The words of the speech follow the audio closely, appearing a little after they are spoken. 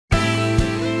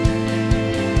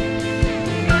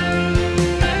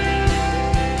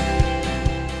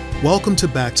Welcome to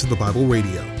Back to the Bible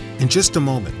Radio. In just a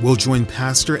moment, we'll join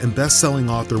pastor and best-selling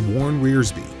author Warren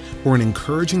Wiersbe for an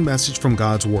encouraging message from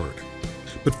God's Word.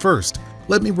 But first,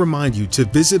 let me remind you to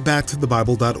visit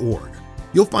backtothebible.org.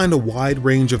 You'll find a wide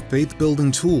range of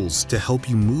faith-building tools to help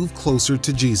you move closer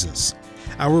to Jesus.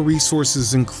 Our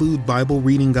resources include Bible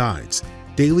reading guides,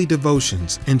 daily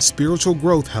devotions, and spiritual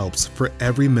growth helps for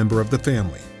every member of the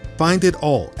family. Find it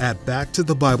all at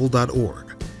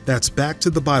backtothebible.org. That's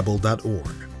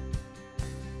backtothebible.org.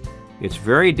 It's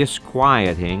very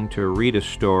disquieting to read a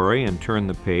story and turn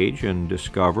the page and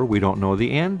discover we don't know the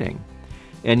ending.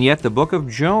 And yet the Book of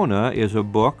Jonah is a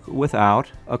book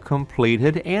without a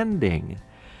completed ending.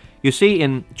 You see,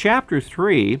 in chapter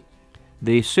 3,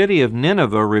 the city of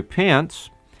Nineveh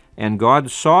repents, and God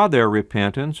saw their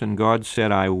repentance, and God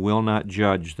said, "I will not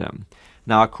judge them."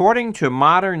 Now, according to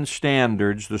modern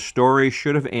standards, the story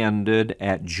should have ended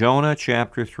at Jonah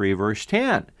chapter 3, verse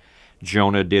 10.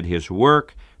 Jonah did his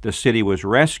work, the city was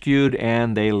rescued,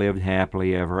 and they lived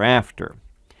happily ever after.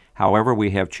 However,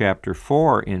 we have chapter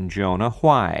 4 in Jonah.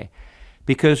 Why?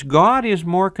 Because God is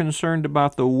more concerned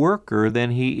about the worker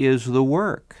than he is the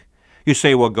work. You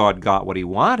say, well, God got what he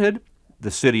wanted.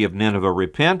 The city of Nineveh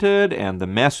repented, and the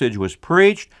message was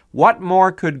preached. What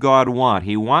more could God want?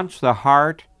 He wants the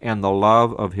heart and the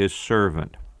love of his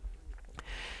servant.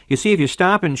 You see, if you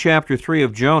stop in chapter 3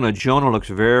 of Jonah, Jonah looks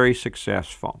very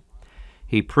successful.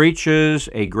 He preaches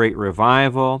a great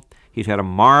revival. He's had a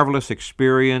marvelous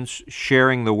experience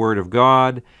sharing the Word of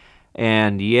God.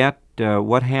 And yet,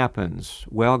 what happens?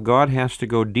 Well, God has to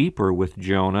go deeper with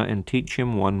Jonah and teach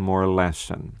him one more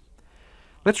lesson.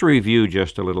 Let's review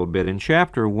just a little bit. In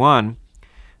chapter 1,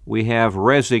 we have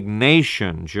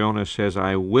resignation. Jonah says,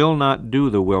 "I will not do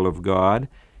the will of God."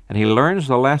 And he learns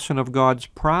the lesson of God's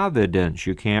providence.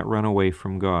 You can't run away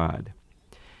from God.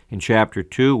 In chapter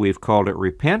 2, we've called it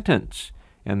repentance.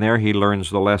 And there he learns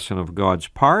the lesson of God's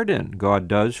pardon. God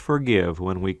does forgive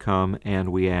when we come and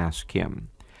we ask him.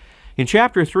 In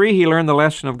chapter 3, he learned the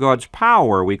lesson of God's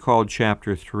power. We called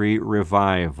chapter 3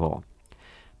 revival.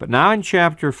 But now in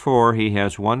chapter 4, he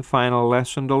has one final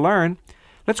lesson to learn.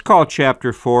 Let's call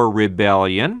chapter 4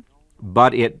 rebellion.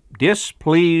 But it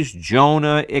displeased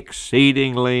Jonah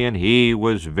exceedingly, and he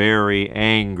was very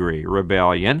angry.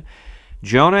 Rebellion.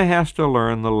 Jonah has to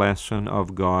learn the lesson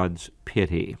of God's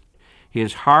pity.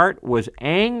 His heart was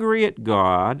angry at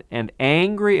God and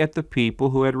angry at the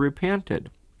people who had repented.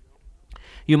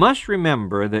 You must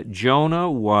remember that Jonah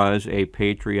was a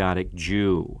patriotic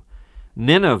Jew.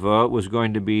 Nineveh was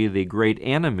going to be the great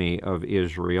enemy of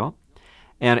Israel.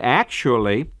 And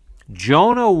actually,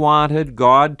 Jonah wanted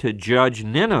God to judge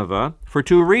Nineveh for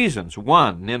two reasons.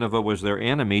 One, Nineveh was their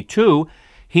enemy. Two,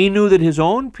 he knew that his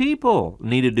own people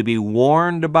needed to be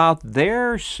warned about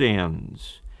their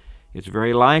sins. It's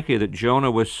very likely that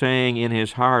Jonah was saying in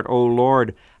his heart, "O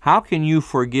Lord, how can you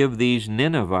forgive these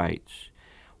Ninevites?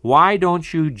 Why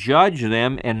don't you judge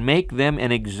them and make them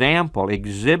an example,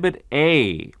 exhibit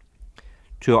A,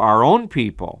 to our own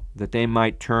people, that they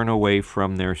might turn away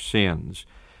from their sins?"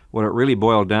 What it really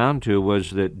boiled down to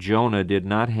was that Jonah did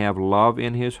not have love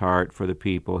in his heart for the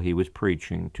people he was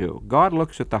preaching to. God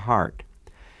looks at the heart.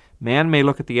 Man may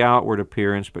look at the outward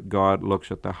appearance, but God looks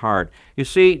at the heart. You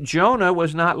see, Jonah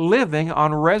was not living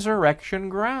on resurrection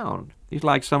ground. He's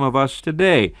like some of us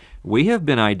today. We have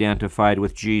been identified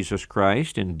with Jesus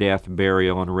Christ in death,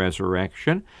 burial, and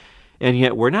resurrection, and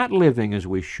yet we're not living as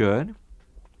we should.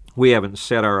 We haven't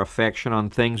set our affection on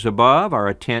things above, our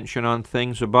attention on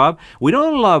things above. We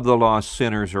don't love the lost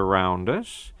sinners around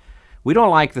us. We don't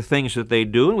like the things that they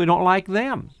do, and we don't like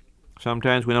them.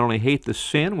 Sometimes we not only hate the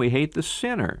sin, we hate the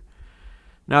sinner.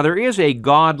 Now, there is a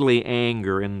godly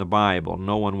anger in the Bible.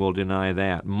 No one will deny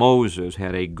that. Moses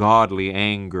had a godly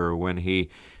anger when he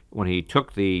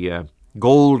took the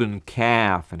golden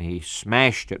calf and he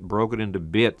smashed it, broke it into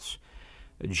bits.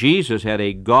 Jesus had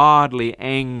a godly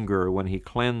anger when he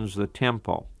cleansed the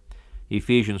temple.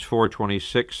 Ephesians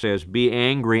 4:26 says, "Be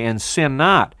angry and sin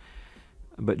not."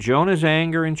 But Jonah's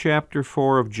anger in chapter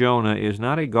 4 of Jonah is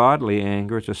not a godly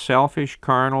anger. It's a selfish,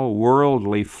 carnal,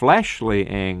 worldly, fleshly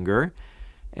anger.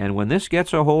 And when this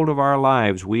gets a hold of our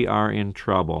lives, we are in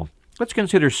trouble. Let's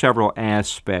consider several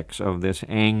aspects of this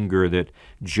anger that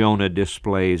Jonah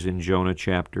displays in Jonah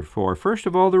chapter 4. First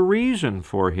of all, the reason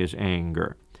for his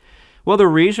anger. Well, the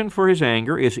reason for his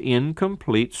anger is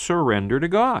incomplete surrender to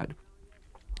God.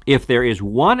 If there is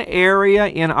one area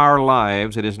in our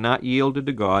lives that is not yielded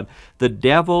to God, the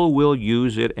devil will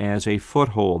use it as a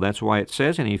foothold. That's why it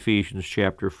says in Ephesians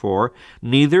chapter 4,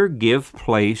 "Neither give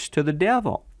place to the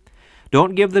devil."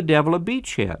 Don't give the devil a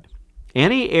beachhead.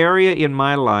 Any area in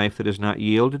my life that is not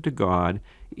yielded to God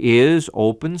is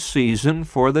open season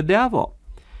for the devil.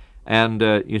 And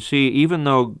you see, even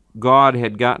though God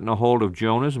had gotten a hold of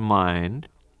Jonah's mind,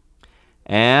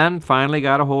 and finally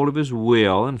got a hold of his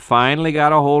will, and finally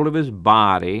got a hold of his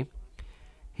body,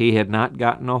 he had not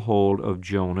gotten a hold of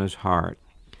Jonah's heart.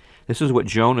 This is what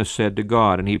Jonah said to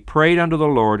God. And he prayed unto the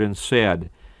Lord and said,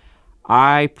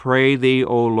 I pray thee,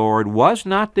 O Lord, was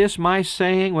not this my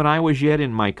saying when I was yet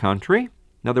in my country?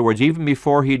 In other words, even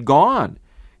before he'd gone,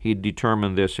 he'd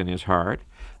determined this in his heart.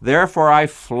 Therefore I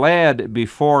fled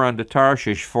before unto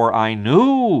Tarshish, for I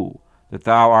knew that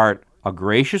thou art a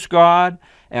gracious God,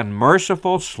 and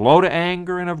merciful, slow to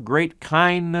anger, and of great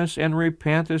kindness, and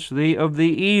repentest thee of the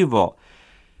evil.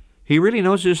 He really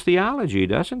knows his theology,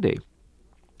 doesn't he?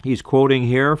 He's quoting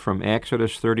here from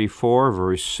Exodus 34,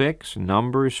 verse 6,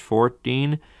 Numbers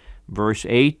 14, verse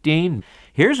 18.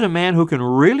 Here's a man who can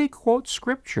really quote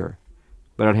Scripture,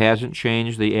 but it hasn't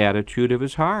changed the attitude of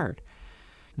his heart.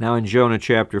 Now in Jonah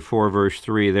chapter 4, verse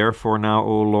 3, Therefore now,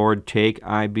 O Lord, take,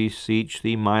 I beseech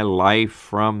thee, my life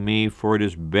from me, for it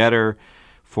is better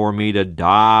for me to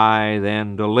die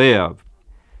than to live.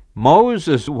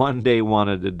 Moses one day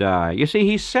wanted to die. You see,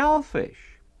 he's selfish.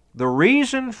 The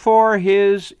reason for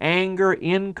his anger,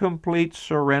 incomplete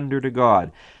surrender to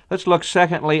God. Let's look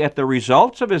secondly at the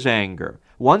results of his anger.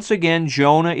 Once again,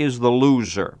 Jonah is the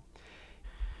loser.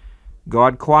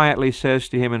 God quietly says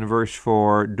to him in verse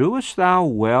 4, Doest thou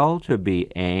well to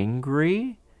be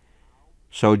angry?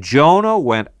 So Jonah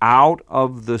went out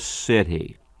of the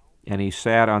city, and he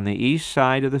sat on the east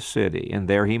side of the city, and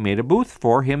there he made a booth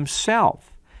for himself,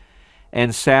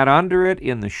 and sat under it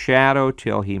in the shadow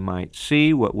till he might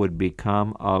see what would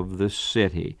become of the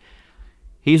city.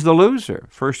 He's the loser.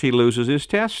 First he loses his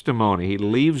testimony. He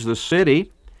leaves the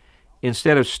city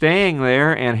instead of staying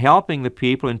there and helping the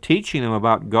people and teaching them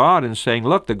about God and saying,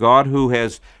 look, the God who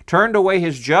has turned away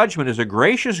his judgment is a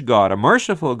gracious God, a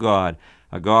merciful God,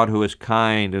 a God who is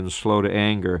kind and slow to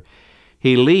anger.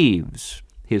 He leaves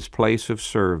his place of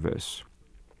service.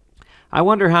 I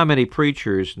wonder how many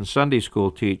preachers and Sunday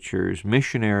school teachers,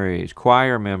 missionaries,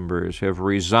 choir members have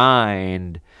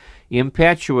resigned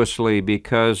impetuously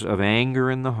because of anger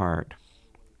in the heart.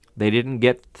 They didn't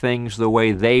get things the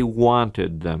way they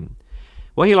wanted them.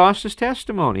 Well, he lost his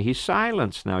testimony. He's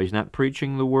silenced now. He's not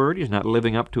preaching the Word. He's not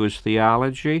living up to his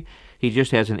theology. He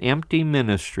just has an empty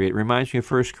ministry. It reminds me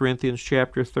of 1 Corinthians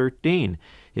chapter 13.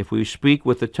 If we speak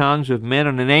with the tongues of men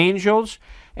and angels,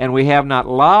 and we have not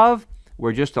love,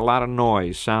 we're just a lot of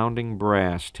noise, sounding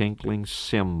brass, tinkling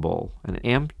cymbal, an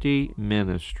empty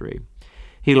ministry.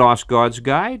 He lost God's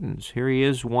guidance. Here he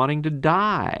is wanting to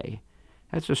die.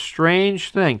 That's a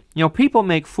strange thing. You know, people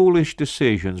make foolish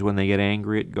decisions when they get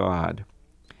angry at God.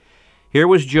 Here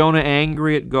was Jonah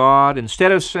angry at God.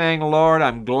 Instead of saying, Lord,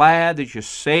 I'm glad that you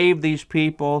saved these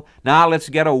people. Now let's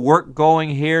get a work going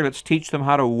here. Let's teach them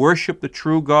how to worship the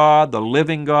true God, the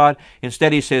living God.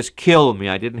 Instead he says, kill me.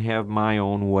 I didn't have my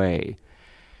own way.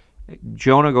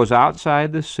 Jonah goes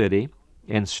outside the city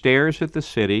and stares at the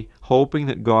city, hoping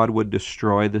that God would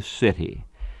destroy the city.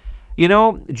 You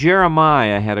know,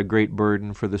 Jeremiah had a great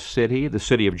burden for the city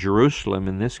of Jerusalem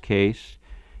in this case.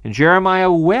 And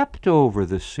Jeremiah wept over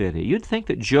the city. You'd think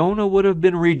that Jonah would have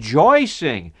been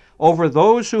rejoicing over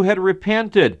those who had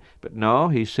repented. But no,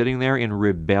 he's sitting there in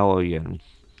rebellion.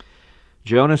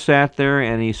 Jonah sat there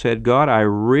and he said, God, I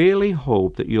really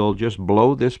hope that you'll just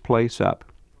blow this place up.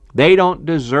 They don't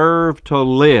deserve to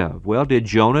live. Well, did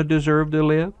Jonah deserve to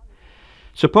live?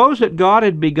 Suppose that God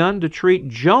had begun to treat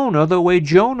Jonah the way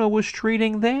Jonah was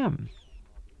treating them.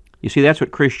 You see, that's what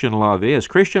Christian love is.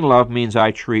 Christian love means I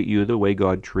treat you the way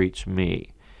God treats me.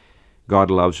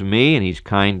 God loves me, and he's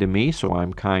kind to me, so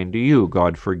I'm kind to you.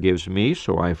 God forgives me,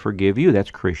 so I forgive you. That's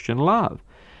Christian love.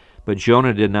 But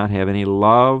Jonah did not have any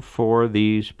love for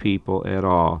these people at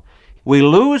all. We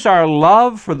lose our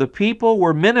love for the people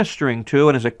we're ministering to,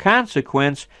 and as a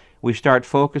consequence, we start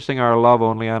focusing our love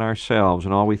only on ourselves,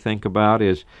 and all we think about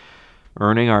is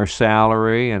earning our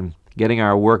salary and getting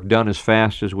our work done as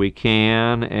fast as we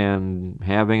can and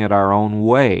having it our own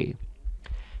way.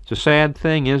 It's a sad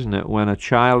thing, isn't it, when a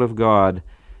child of God,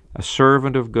 a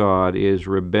servant of God, is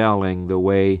rebelling the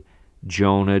way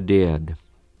Jonah did.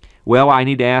 Well, I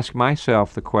need to ask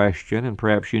myself the question, and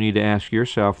perhaps you need to ask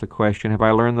yourself the question, have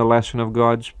I learned the lesson of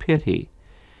God's pity?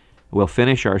 We'll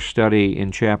finish our study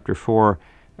in chapter 4,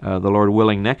 the Lord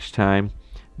willing, next time.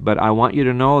 But I want you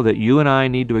to know that you and I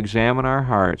need to examine our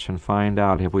hearts and find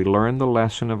out, have we learned the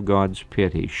lesson of God's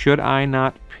pity? Should I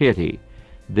not pity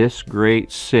this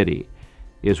great city,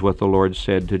 is what the Lord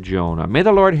said to Jonah. May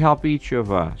the Lord help each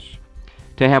of us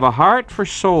to have a heart for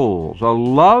souls, a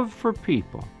love for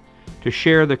people, to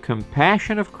share the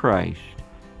compassion of Christ,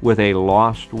 with a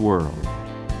lost world.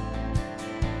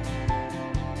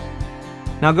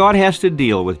 Now God has to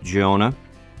deal with Jonah,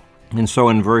 and so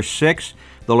in verse 6,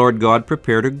 the Lord God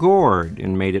prepared a gourd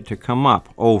and made it to come up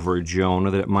over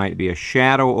Jonah, that it might be a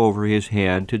shadow over his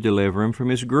head to deliver him from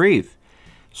his grief.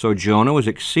 So Jonah was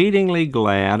exceedingly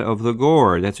glad of the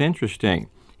gourd. That's interesting.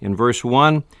 In verse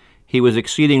 1, he was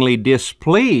exceedingly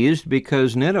displeased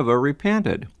because Nineveh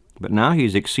repented. But now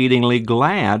he's exceedingly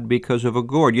glad because of a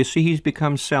gourd. You see, he's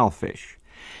become selfish.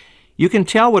 You can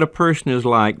tell what a person is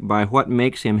like by what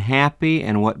makes him happy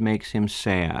and what makes him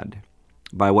sad,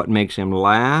 by what makes him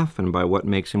laugh and by what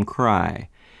makes him cry.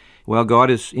 Well, God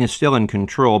is still in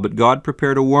control, but God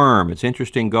prepared a worm. It's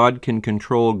interesting, God can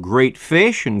control great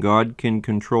fish and God can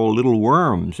control little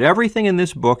worms. Everything in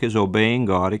this book is obeying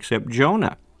God except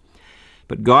Jonah.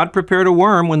 But God prepared a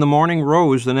worm when the morning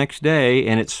rose the next day,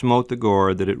 and it smote the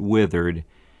gourd that it withered.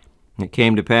 And it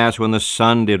came to pass when the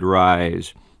sun did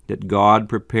rise, that God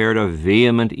prepared a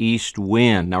vehement east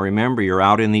wind. Now remember, you're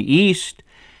out in the east,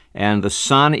 and the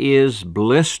sun is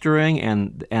blistering,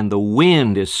 and the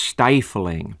wind is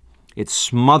stifling. It's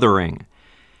smothering.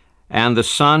 And the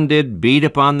sun did beat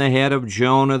upon the head of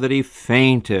Jonah, that he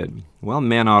fainted. Well,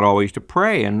 men ought always to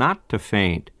pray and not to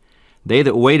faint. They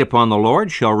that wait upon the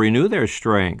Lord shall renew their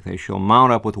strength. They shall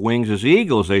mount up with wings as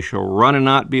eagles. They shall run and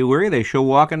not be weary. They shall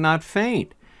walk and not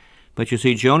faint. But you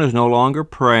see, Jonah's no longer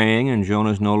praying, and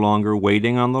Jonah's no longer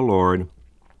waiting on the Lord.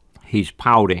 He's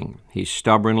pouting. He's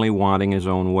stubbornly wanting his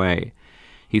own way.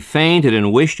 He fainted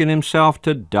and wished in himself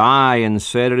to die, and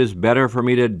said, "It is better for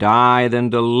me to die than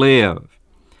to live."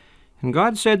 And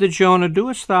God said to Jonah,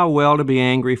 "Doest thou well to be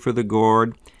angry for the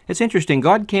gourd?" It's interesting,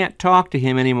 God can't talk to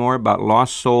him anymore about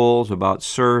lost souls, about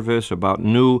service, about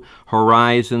new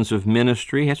horizons of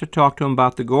ministry. He has to talk to him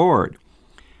about the gourd.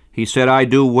 He said, "I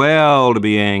do well to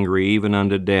be angry, even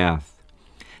unto death."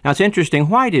 Now it's interesting,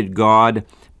 why did God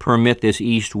permit this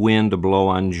east wind to blow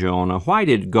on Jonah? Why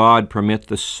did God permit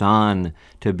the sun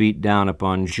to beat down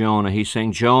upon Jonah? He's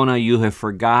saying, Jonah, you have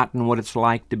forgotten what it's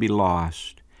like to be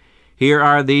lost. Here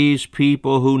are these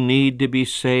people who need to be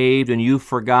saved, and you've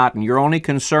forgotten. You're only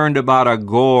concerned about a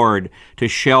gourd to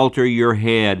shelter your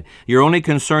head. You're only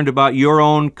concerned about your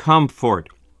own comfort.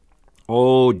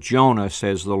 Oh, Jonah,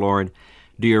 says the Lord,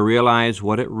 do you realize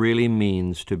what it really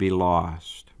means to be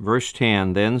lost? Verse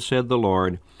 10, Then said the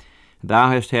Lord, Thou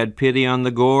hast had pity on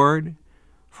the gourd,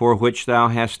 for which thou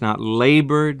hast not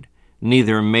labored,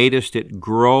 neither madest it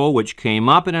grow, which came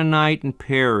up in a night and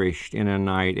perished in a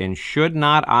night. And should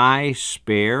not I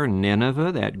spare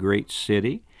Nineveh, that great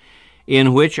city,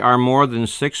 in which are more than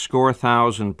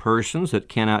 60,000 persons that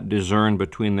cannot discern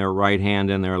between their right hand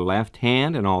and their left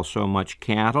hand, and also much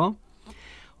cattle?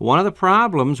 One of the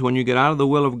problems when you get out of the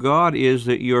will of God is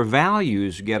that your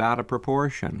values get out of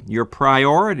proportion. Your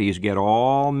priorities get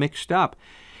all mixed up.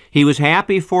 He was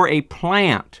happy for a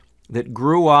plant that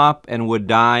grew up and would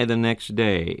die the next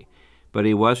day. But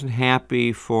he wasn't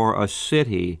happy for a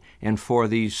city and for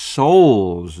these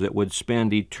souls that would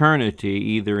spend eternity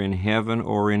either in heaven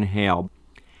or in hell.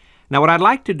 Now what I'd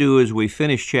like to do as we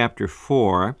finish chapter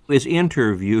 4 is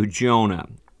interview Jonah.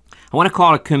 I want to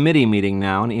call a committee meeting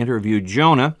now and interview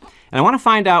Jonah, and I want to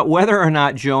find out whether or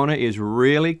not Jonah is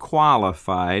really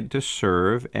qualified to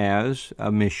serve as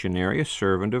a missionary, a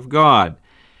servant of God.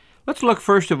 Let's look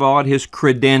first of all at his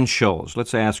credentials.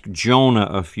 Let's ask Jonah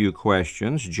a few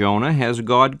questions. Jonah, has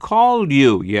God called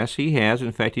you? Yes, he has.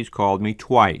 In fact, he's called me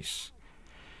twice.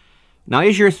 Now,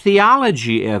 is your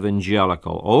theology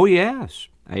evangelical? Oh, yes.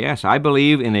 Yes, I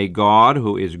believe in a God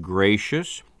who is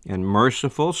gracious and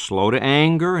merciful, slow to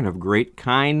anger, and of great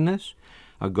kindness,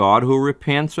 a God who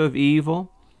repents of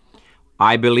evil.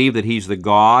 I believe that he's the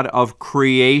God of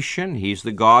creation. He's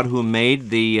the God who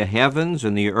made the heavens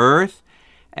and the earth,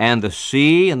 and the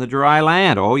sea and the dry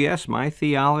land. Oh yes, my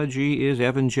theology is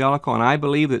evangelical, and I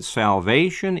believe that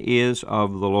salvation is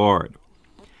of the Lord.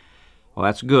 Well,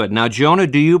 that's good. Now, Jonah,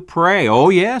 do you pray? Oh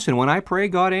yes, and when I pray,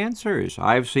 God answers.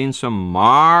 I've seen some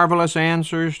marvelous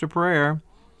answers to prayer.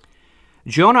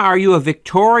 Jonah, are you a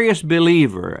victorious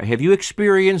believer? Have you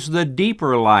experienced the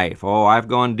deeper life? Oh, I've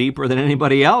gone deeper than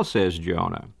anybody else, says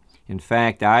Jonah. In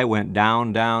fact, I went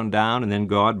down, down, down, and then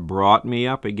God brought me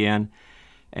up again.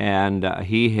 And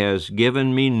he has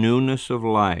given me newness of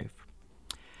life.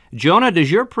 Jonah,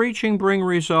 does your preaching bring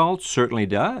results? Certainly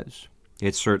does.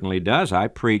 It certainly does. I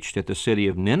preached at the city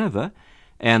of Nineveh,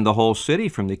 and the whole city,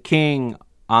 from the king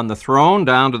on the throne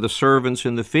down to the servants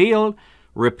in the field,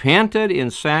 repented in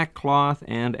sackcloth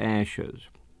and ashes.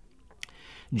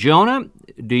 Jonah,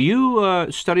 do you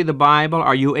study the Bible?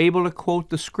 Are you able to quote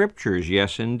the Scriptures?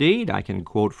 Yes, indeed. I can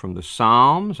quote from the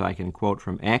Psalms. I can quote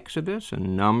from Exodus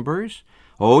and Numbers.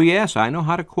 Oh, yes, I know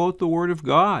how to quote the Word of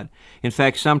God. In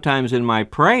fact, sometimes in my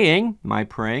praying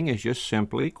is just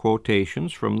simply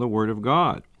quotations from the Word of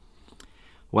God.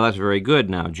 Well, that's very good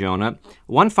now, Jonah.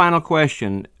 One final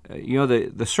question.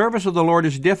 The service of the Lord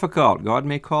is difficult. God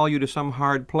may call you to some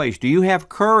hard place. Do you have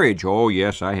courage? Oh,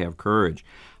 yes, I have courage.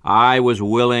 I was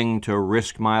willing to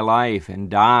risk my life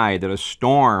and die that a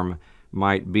storm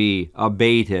might be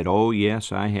abated. Oh,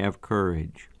 yes, I have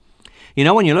courage.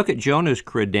 When you look at Jonah's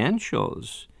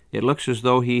credentials, it looks as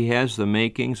though he has the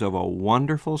makings of a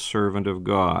wonderful servant of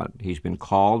God. He's been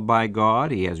called by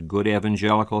God. He has good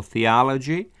evangelical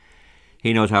theology.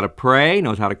 He knows how to pray,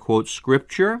 knows how to quote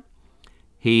Scripture.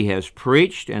 He has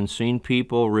preached and seen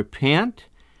people repent,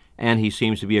 and he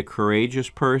seems to be a courageous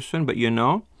person. But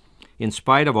in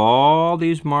spite of all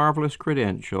these marvelous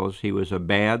credentials, he was a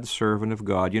bad servant of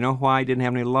God. You know why? He didn't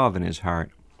have any love in his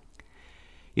heart.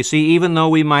 You see, even though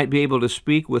we might be able to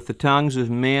speak with the tongues of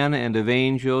men and of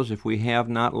angels, if we have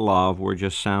not love, we're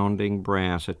just sounding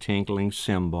brass, a tinkling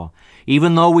cymbal.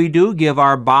 Even though we do give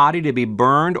our body to be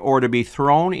burned or to be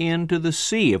thrown into the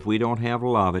sea, if we don't have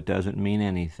love, it doesn't mean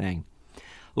anything.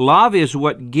 Love is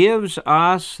what gives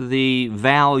us the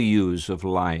values of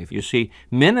life. You see,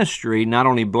 ministry not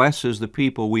only blesses the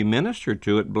people we minister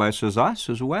to, it blesses us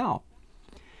as well.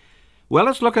 Well,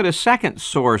 let's look at a second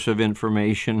source of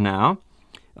information now.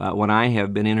 When I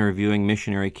have been interviewing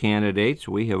missionary candidates,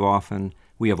 we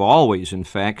have always, in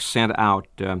fact, sent out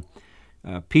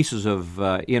pieces of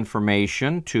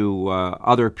information to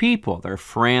other people, their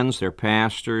friends, their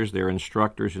pastors, their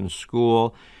instructors in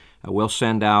school. We'll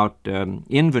send out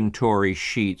inventory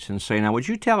sheets and say, now, would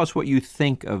you tell us what you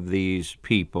think of these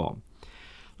people?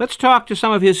 Let's talk to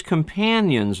some of his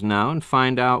companions now and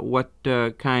find out what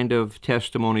kind of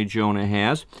testimony Jonah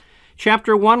has.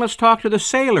 Chapter 1, let's talk to the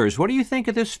sailors. What do you think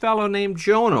of this fellow named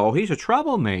Jonah? Oh, he's a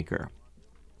troublemaker.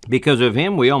 Because of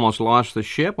him, we almost lost the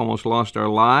ship, almost lost our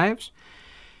lives.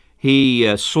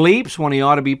 He sleeps when he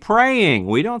ought to be praying.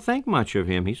 We don't think much of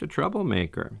him. He's a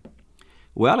troublemaker.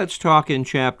 Well, let's talk in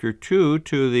chapter 2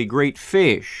 to the great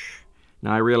fish.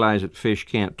 Now, I realize that fish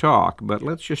can't talk, but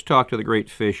let's just talk to the great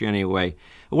fish anyway.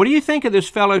 What do you think of this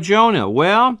fellow Jonah?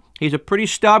 Well, he's a pretty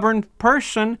stubborn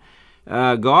person.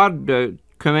 God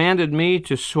commanded me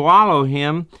to swallow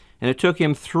him, and it took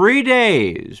him 3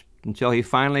 days until he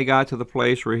finally got to the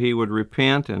place where he would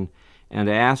repent and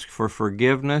ask for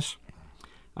forgiveness.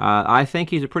 I think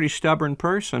he's a pretty stubborn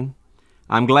person.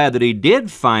 I'm glad that he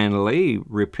did finally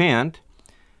repent,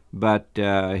 but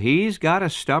he's got a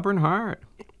stubborn heart.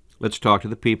 Let's talk to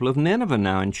the people of Nineveh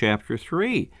now in chapter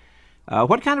 3.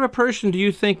 What kind of a person do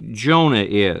you think Jonah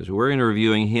is? We're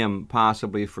interviewing him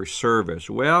possibly for service.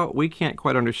 Well, we can't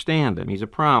quite understand him. He's a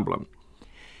problem.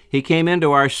 He came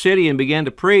into our city and began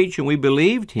to preach, and we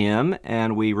believed him,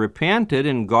 and we repented,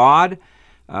 and God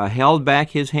held back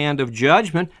his hand of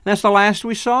judgment. And that's the last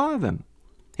we saw of him.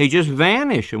 He just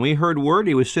vanished, and we heard word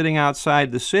he was sitting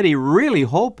outside the city, really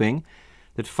hoping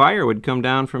that fire would come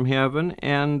down from heaven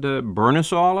and burn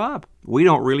us all up. We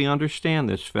don't really understand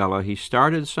this fellow. He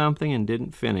started something and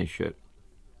didn't finish it.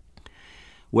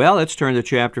 Well, let's turn to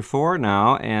chapter 4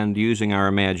 now, and using our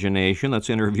imagination, let's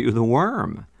interview the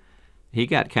worm. He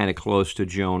got kind of close to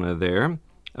Jonah there.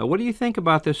 What do you think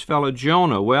about this fellow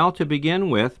Jonah? Well, to begin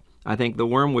with, I think the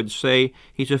worm would say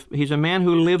he's a man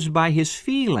who lives by his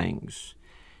feelings.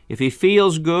 If he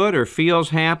feels good or feels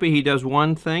happy, he does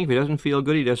one thing. If he doesn't feel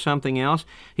good, he does something else.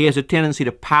 He has a tendency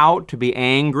to pout, to be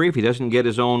angry if he doesn't get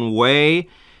his own way.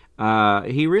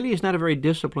 He really is not a very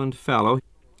disciplined fellow.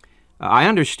 I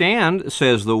understand,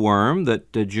 says the worm,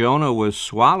 that Jonah was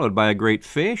swallowed by a great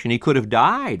fish, and he could have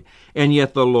died, and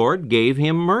yet the Lord gave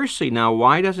him mercy. Now,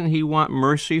 why doesn't he want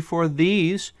mercy for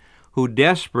these who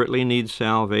desperately need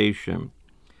salvation?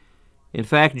 In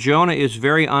fact, Jonah is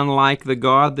very unlike the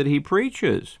God that he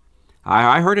preaches.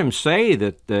 I heard him say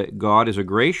that God is a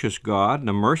gracious God and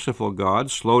a merciful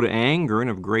God, slow to anger and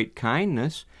of great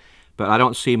kindness, but I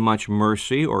don't see much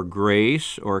mercy or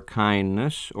grace or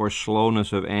kindness or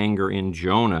slowness of anger in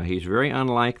Jonah. He's very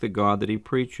unlike the God that he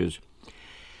preaches.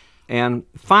 And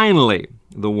finally,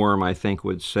 the worm, I think,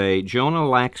 would say, Jonah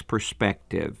lacks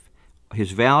perspective.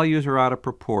 His values are out of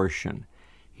proportion.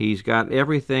 He's got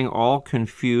everything all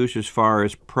confused as far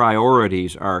as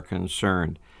priorities are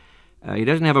concerned. He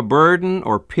doesn't have a burden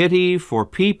or pity for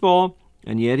people,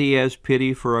 and yet he has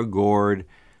pity for a gourd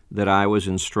that I was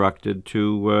instructed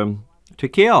to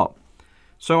kill.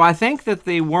 So I think that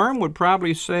the worm would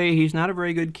probably say he's not a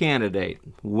very good candidate.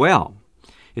 Well,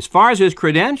 As far as his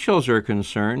credentials are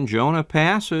concerned, Jonah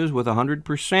passes with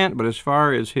 100%, but as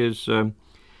far as his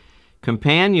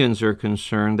companions are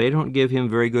concerned, they don't give him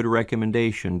very good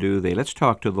recommendation, do they? Let's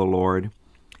talk to the Lord.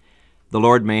 The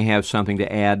Lord may have something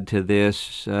to add to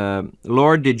this.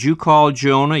 Lord, did you call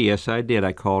Jonah? Yes, I did.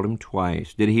 I called him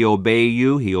twice. Did he obey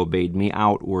you? He obeyed me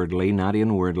outwardly, not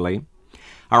inwardly.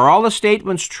 Are all the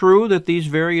statements true that these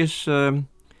various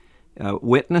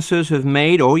witnesses have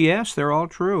made? Oh, yes, they're all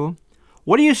true.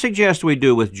 What do you suggest we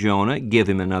do with Jonah? Give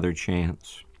him another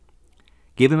chance.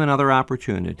 Give him another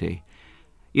opportunity.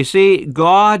 You see,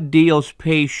 God deals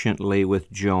patiently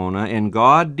with Jonah, and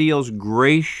God deals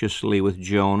graciously with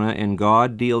Jonah, and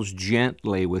God deals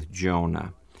gently with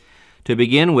Jonah. To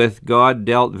begin with, God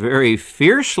dealt very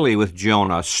fiercely with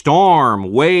Jonah.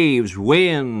 Storm, waves,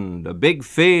 wind, a big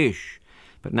fish.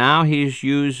 But now he's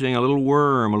using a little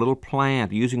worm, a little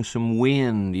plant, using some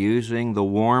wind, using the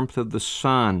warmth of the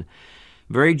sun.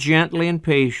 Very gently and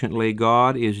patiently,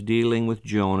 God is dealing with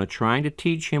Jonah, trying to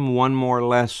teach him one more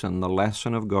lesson, the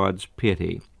lesson of God's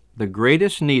pity. The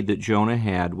greatest need that Jonah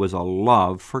had was a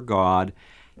love for God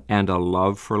and a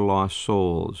love for lost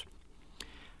souls.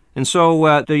 And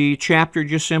so the chapter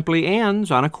just simply ends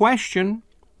on a question.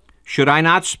 Should I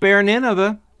not spare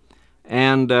Nineveh?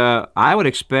 And I would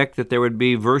expect that there would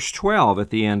be verse 12 at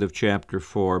the end of chapter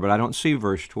 4, but I don't see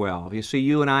verse 12. You see,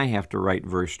 you and I have to write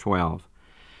verse 12.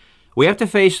 We have to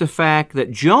face the fact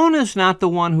that Jonah's not the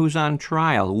one who's on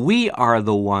trial. We are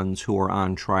the ones who are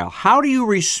on trial. How do you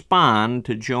respond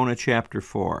to Jonah chapter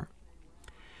 4?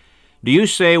 Do you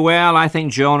say, well, I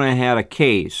think Jonah had a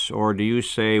case? Or do you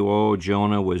say, oh,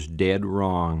 Jonah was dead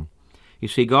wrong? You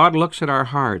see, God looks at our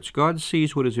hearts. God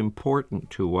sees what is important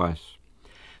to us.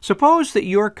 Suppose that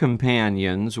your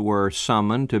companions were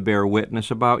summoned to bear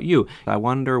witness about you. I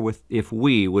wonder if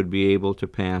we would be able to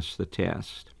pass the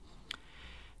test.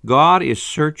 God is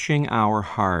searching our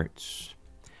hearts.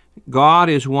 God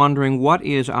is wondering what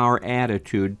is our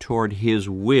attitude toward His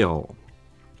will.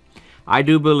 I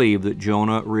do believe that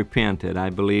Jonah repented.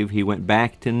 I believe he went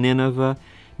back to Nineveh,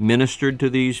 ministered to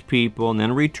these people, and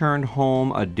then returned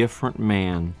home a different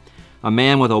man. A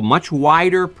man with a much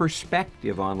wider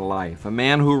perspective on life. A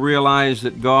man who realized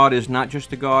that God is not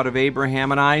just the God of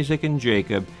Abraham and Isaac and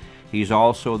Jacob. He's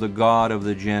also the God of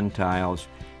the Gentiles.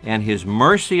 And His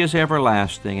mercy is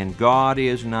everlasting, and God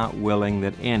is not willing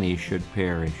that any should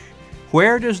perish.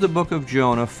 Where does the book of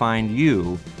Jonah find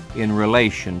you in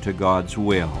relation to God's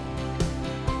will?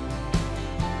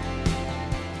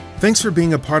 Thanks for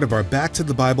being a part of our Back to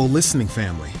the Bible listening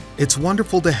family. It's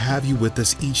wonderful to have you with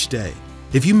us each day.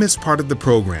 If you missed part of the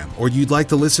program or you'd like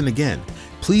to listen again,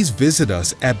 please visit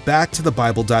us at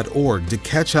backtothebible.org to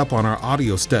catch up on our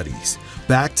audio studies.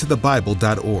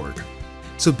 backtothebible.org.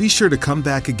 So be sure to come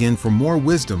back again for more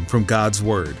wisdom from God's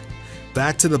Word.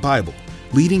 Back to the Bible,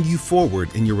 leading you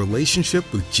forward in your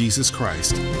relationship with Jesus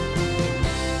Christ.